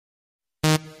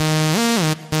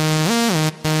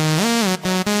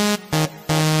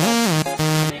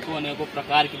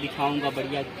प्रकार की दिखाऊंगा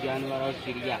बढ़िया जानवर और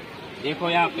चिड़िया। देखो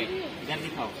यहाँ पे इधर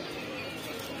दिखाओ,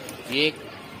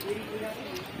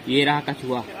 ये रहा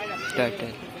कछुआ।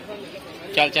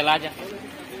 चल चल आजा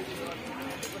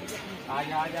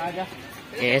आजा आजा आजा।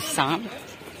 सांप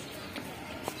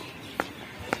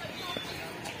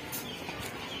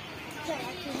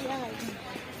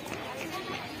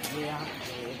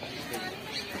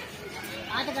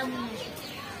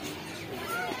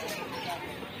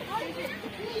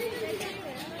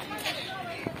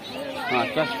हाँ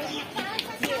चल।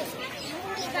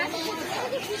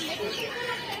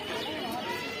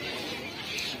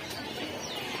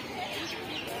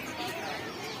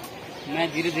 मैं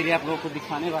धीरे धीरे आप लोगों को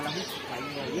दिखाने वाला हूँ।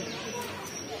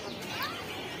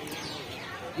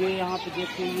 ये यहाँ पे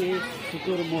देखो, ये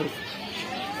शुतुरमुर्ग,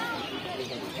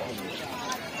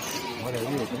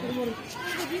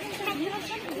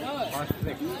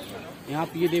 यहाँ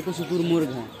पे ये देखो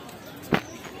शुतुरमुर्ग है।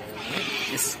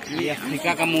 ये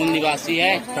अफ्रीका का मूल निवासी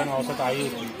है।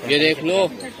 ये देख लो,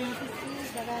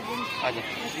 आजा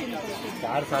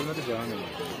 4 साल में तो जवान है।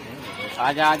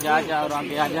 आजा आजा आजा और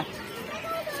आगे आजा।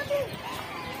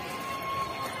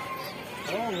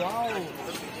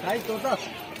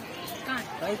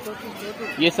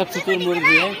 ये सब शुतुरमुर्ग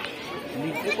है।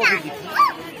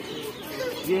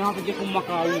 ये यहाँ पे देखो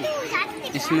मकाऊ,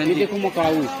 इसमें ये देखो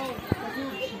मकाऊ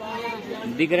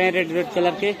दिख रहे हैं रेड रेड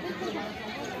कलर के।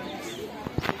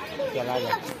 चला जा।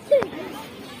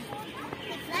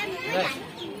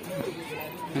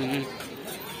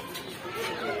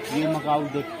 ये मकाऊ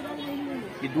देख,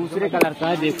 ये दूसरे कलर का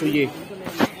है। देखो ये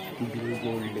ब्लू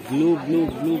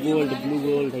गोल्ड, ब्लू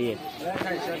गोल्ड है ये।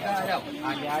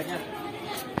 आगे आजा।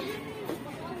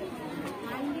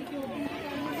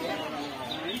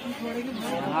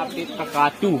 यहाँ पे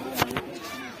ककातू,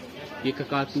 ये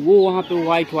ककातू, वो वहाँ पे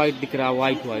व्हाइट दिख रहा है,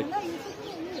 व्हाइट।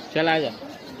 चला जा।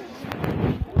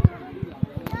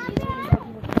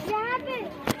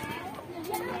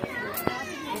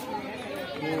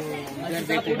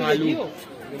 देखो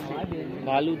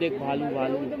भालू देख, भालू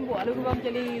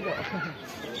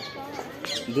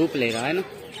धूप ले रहा है ना,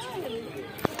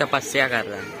 तपस्या कर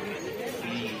रहा है।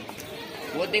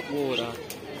 वो देख, वो हो रहा।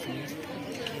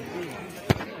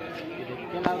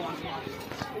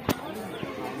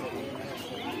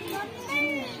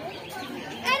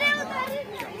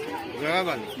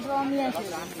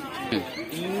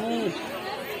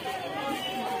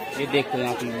 ये देखो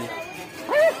यहाँ पे,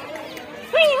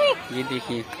 ये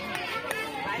देखिए,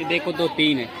 ये देखो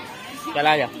 2-3 है।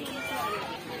 चला जा।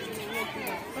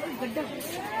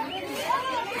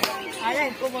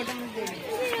 इसको बॉटम में दे,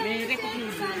 मेरे कुछ नहीं,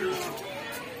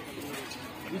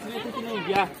 इसमें कुछ नहीं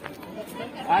किया।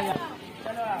 आजा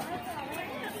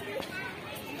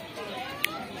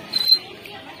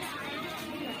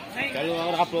चलो,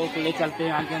 और आप लोगों को ले चलते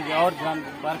हैं आगे और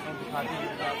जानवर को दिखाते हैं।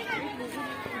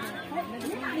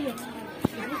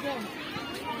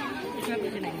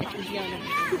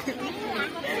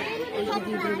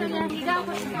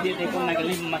 ये देखो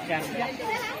नकली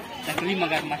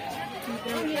मगरमच्छ।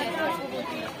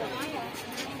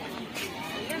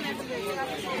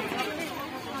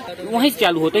 वहीं से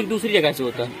चालू होता है, एक दूसरी जगह से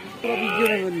होता है।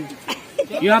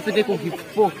 यहाँ पे देखो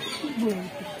हिप्पो,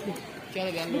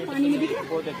 पानी में दिख रहा,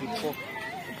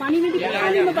 पानी में दिख रहा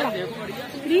है।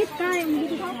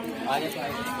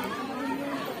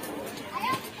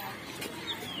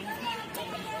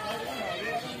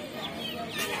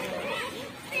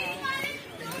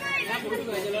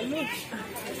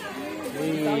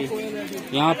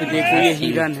 यहाँ पे देखो, ये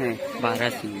हिरन है, 12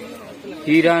 सिंह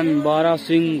हिरन, 12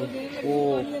 सिंह। वो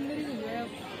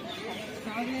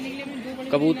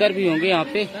कबूतर भी होंगे यहाँ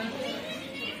पे।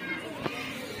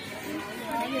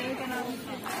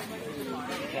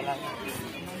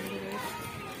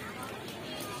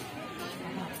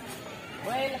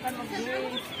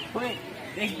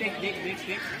 देख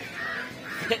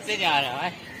कैसे जा रहा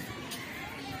है।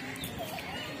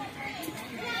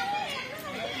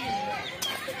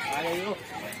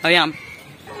 अरे हम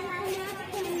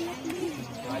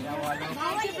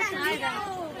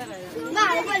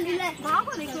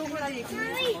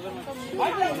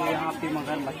यहाँ पे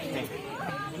मगरमच्छ है।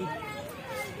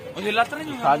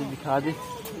 दिखा दे।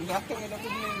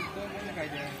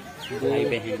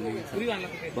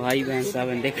 भाई बहन सब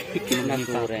देख कितना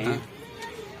सो रहे हैं,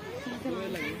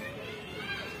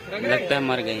 लगता है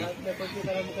मर गए।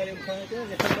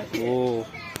 ओ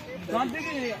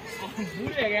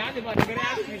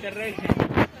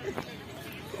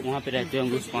वहाँ पे रहते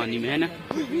होंगे उस पानी में, है ना।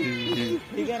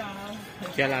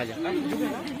 चल आ जा।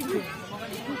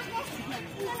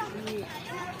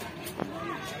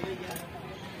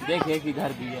 देखिए कि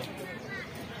घर भी है।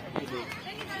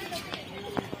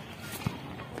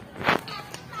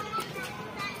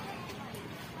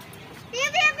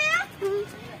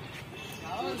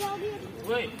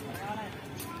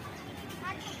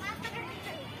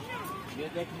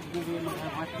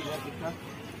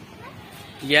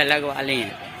 ये अलग वाले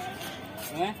हैं।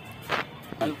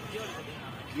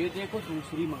 ये देखो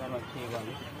दूसरी मगरमच्छ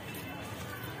वाले,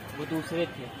 वो दूसरे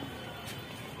थे,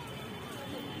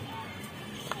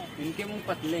 इनके मुंह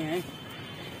पतले हैं,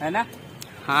 है ना?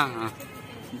 हाँ हाँ,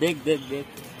 देख देख देख।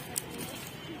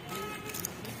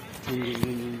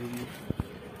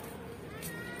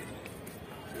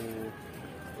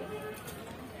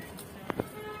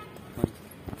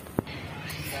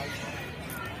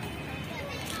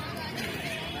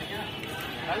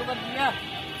 चालू कर दिया।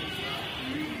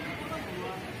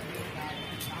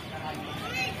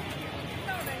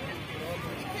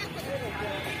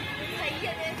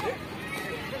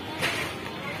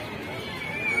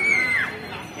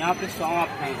 यहाँ पे सौंफ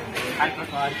है हर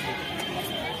प्रकार के।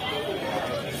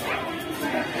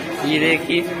 ये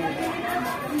देखिए,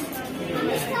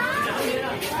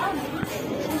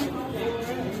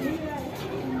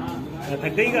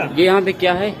 थक गई का? ये यहाँ पे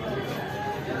क्या है?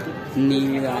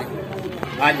 नीला।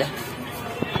 आजा।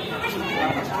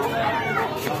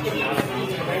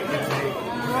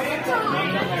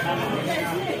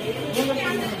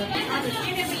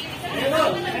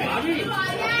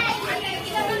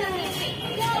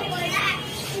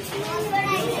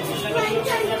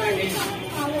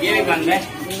 ये भी बंद है।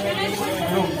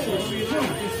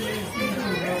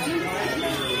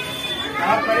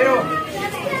 आप खड़े हो?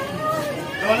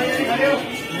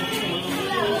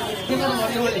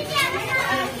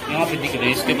 यहाँ पे दिख रहे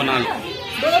हैं, इसके बना लो।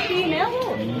 2-3 है वो।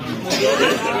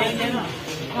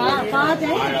 हाँ 5 है।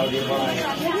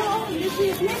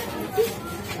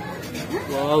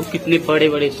 वाह, कितने बड़े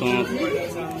बड़े सौंफ।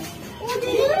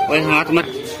 और हाथ मत।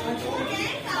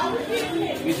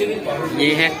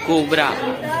 ये है कोबरा।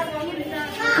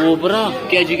 कोबरा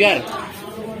क्या जिगर?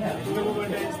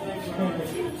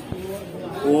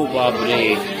 ओ बाप रे।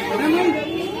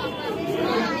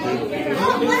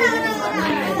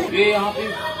 ये यहाँ पे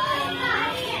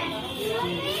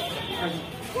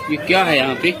ये क्या है?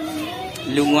 यहाँ पे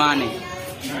लुआन है,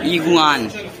 इगुआन।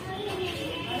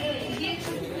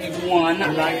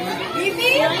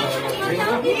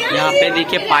 यहाँ पे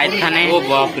देखिए पाइथन है। ओ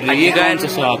बाप रे, ये कौन सा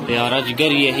सांप है यार?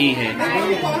 अजगर यही है।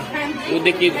 वो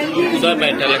देखिए उधर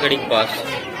बैठा लकड़ी के पास,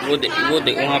 वो देख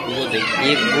वहाँ पे, वो देख,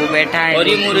 ये वो बैठा है। और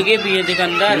ये मुर्गे भी है, देख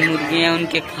अंदर मुर्गे हैं,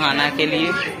 उनके खाना के लिए,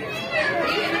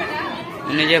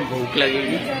 उन्हें जब भूख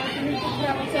लगेगी।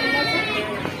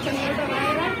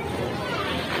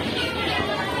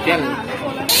 चल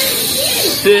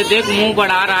देख, मुंह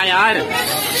बढ़ा रहा है यार।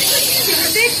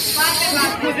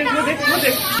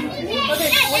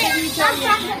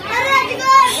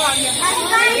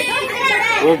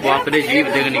 ओ बाप रे, जीव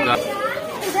देख निकाल।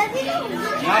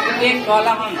 यहाँ पे देख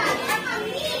काला हम।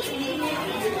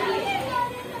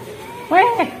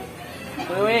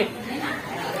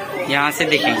 यहाँ से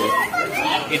देखेंगे,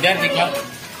 इधर दिखा।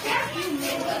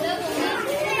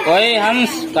 ओए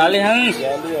हंस, काले हंस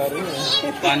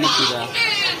पानी पी रहा।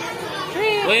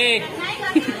 ओए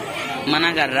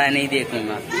मना कर रहा है, नहीं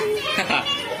देखूंगा।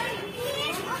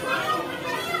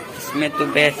 इसमें तो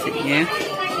बेस्ट है।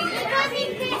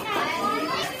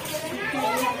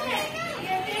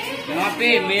 यहाँ पे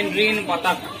मेनरीन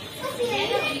बतख,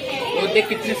 वो देख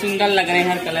कितने सुंदर लग रहे हैं,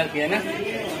 हर कलर के, है ना?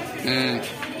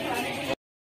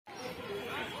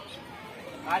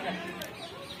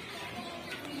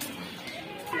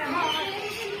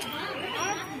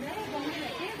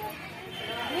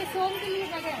 ये सोम के लिए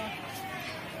जगह है।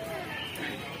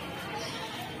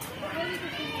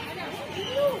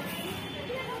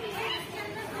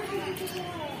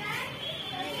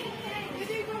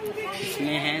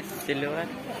 इसमें है सिल्वर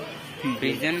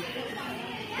पिजन,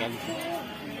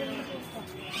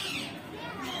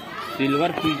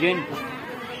 सिल्वर पिजन।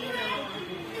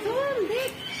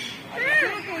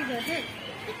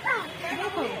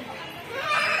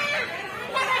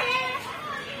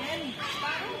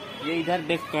 ये इधर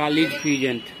देख, कालीज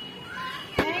पिजन,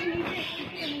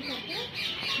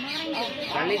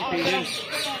 कालीज पिजन।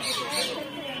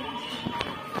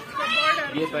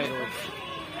 ये पैरोट,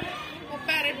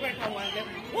 पैरेट बैठा हुआ है,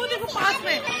 वो देखो पास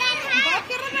में बात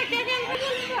कर रहा है।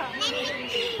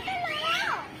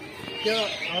 क्या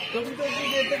आपका भी तो इतनी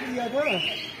देर तक लिया था?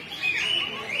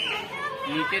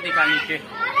 नीचे दिखा, नीचे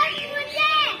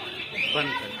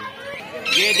बंद कर दो।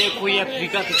 ये देखो, ये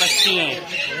अफ्रीका के पक्षी हैं।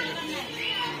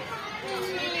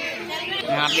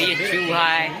 यहाँ पे ये चूहा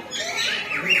है,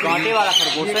 कांटे वाला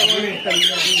खरगोश है,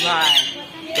 चूहा है।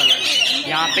 चलो,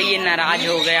 यहाँ पे ये नाराज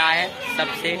हो गया है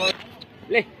सबसे।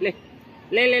 ले ले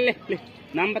ले ले ले ले,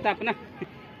 नाम बता अपना।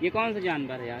 ये कौन सा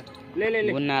जानवर है यार? ले ले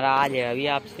ले, वो नाराज है अभी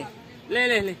आपसे। ले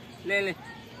ले ले। ले ले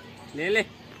ले ले।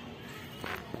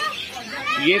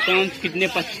 ये कौन कितने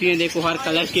पक्षी हैं देखो, हर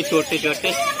कलर के छोटे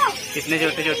छोटे, कितने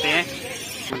छोटे छोटे हैं।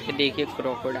 देखिए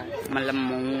क्रोकोडाइल मतलब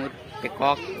मोर,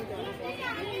 पिकॉक।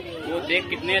 वो देख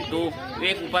कितने, दो,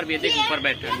 एक ऊपर भी देख, ऊपर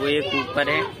बैठा है वो, एक ऊपर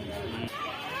है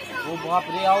वो। बाप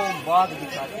रे, आओ बाघ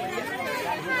दिखाते हैं।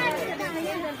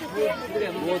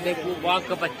 वो देख वो बाघ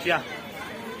का बच्चा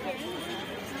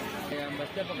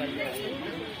पकड़ लिया।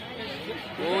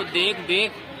 वो देख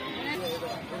देख,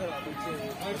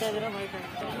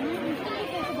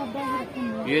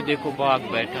 ये देखो बाघ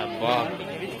बैठा, बाघ।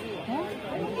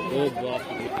 ओ बाप,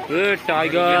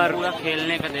 टाइगर। पूरा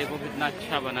खेलने का देखो कितना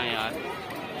अच्छा बना यार।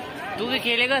 तू भी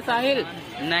खेलेगा साहिल?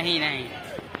 नहीं नहीं,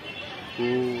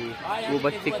 वो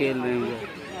बच्चे खेल रहे हैं,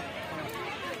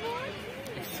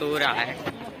 सो रहा है,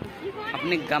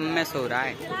 अपने गम में सो रहा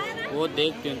है। वो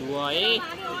देख तेंदुआ,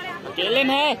 अकेले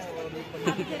में है।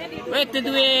 ओए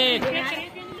तेंदुए,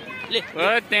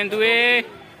 ओए तेंदुए।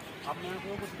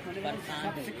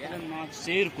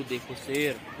 शेर को देखो,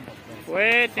 शेर।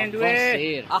 ओए तेंदुए,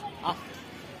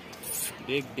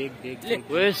 देख देख देख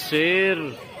देख, ओए शेर।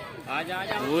 आजा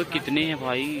आजा। वो कितने हैं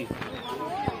भाई?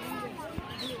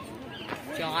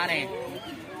 4 हैं।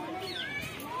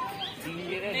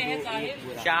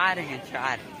 4 हैं,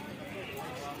 4।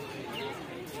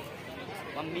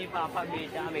 मम्मी पापा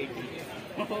बेटा बेटी।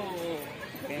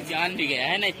 जान भी गया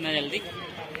है ना इतना जल्दी।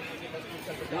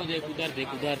 वो देख उधर,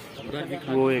 देख उधर, उधर भी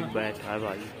वो एक बैठा है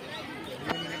भाई।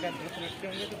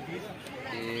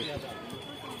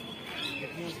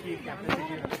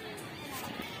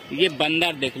 ये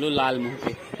बंदर देख लो लाल मुंह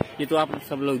पे, ये तो आप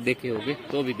सब लोग देखे होंगे,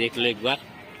 तो भी देख लो एक बार।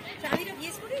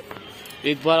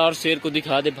 एक बार और शेर को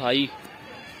दिखा दे भाई।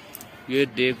 ये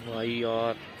देख भाई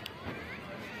यार,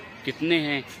 कितने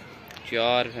हैं?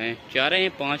 4 हैं, 4 हैं,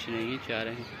 5 नहीं है, 4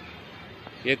 हैं।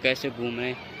 ये कैसे घूम रहे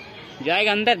हैं?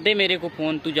 जाएगा अंदर, दे मेरे को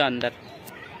फोन, तू जा अंदर।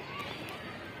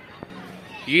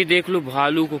 ये देख लो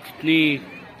भालू को, कितनी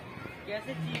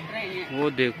कैसे चीख रहे हैं। वो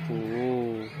देखो,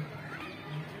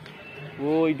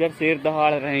 वो इधर शेर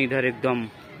दहाड़ रहे हैं, इधर एकदम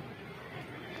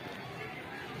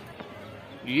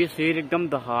ये शेर एकदम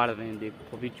दहाड़ रहे हैं।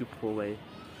 देखो अभी चुप हो गए।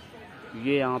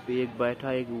 ये यहाँ पे एक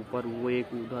बैठा, एक ऊपर, वो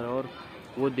एक उधर, और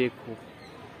वो देखो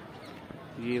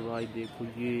ये भाई देखो,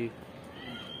 ये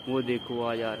वो देखो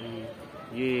आ जा रहे हैं।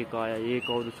 ये एक आया, एक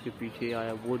और उसके पीछे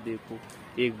आया, वो देखो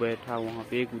एक बैठा वहाँ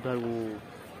पे, एक उधर वो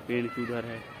पेड़ की उधर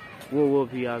है, वो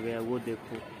भी आ गया। वो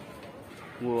देखो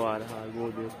वो आ रहा है, वो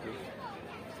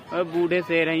देखो। अब बूढ़े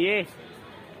शेर हैं ये।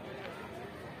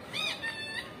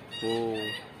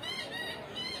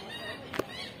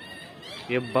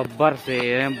 ये बब्बर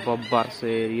शेर हैं, बब्बर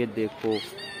शेर। ये देखो,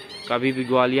 कभी भी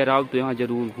ग्वालियर आओ तो यहाँ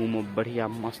जरूर घूमो, बढ़िया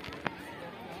मस्त।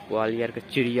 ग्वालियर का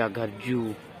चिड़िया घर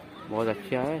जू बहुत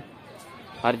अच्छा है,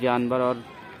 हर जानवर और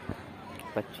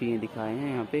पक्षी दिखाए हैं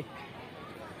यहाँ पे।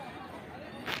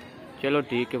 चलो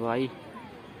ठीक है भाई,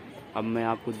 अब मैं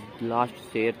आपको लास्ट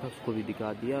शेर था उसको भी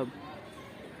दिखा दिया। अब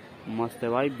मस्त है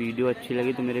भाई। वीडियो अच्छी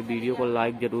लगी तो मेरे वीडियो को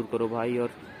लाइक जरूर करो भाई, और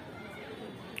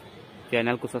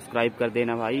चैनल को सब्सक्राइब कर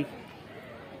देना भाई।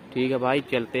 ठीक है भाई,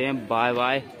 चलते हैं, बाय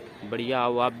बाय। बढ़िया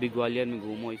आओ आप भी ग्वालियर में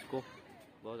घूमो इसको,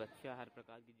 बहुत अच्छा हर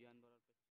प्रकार की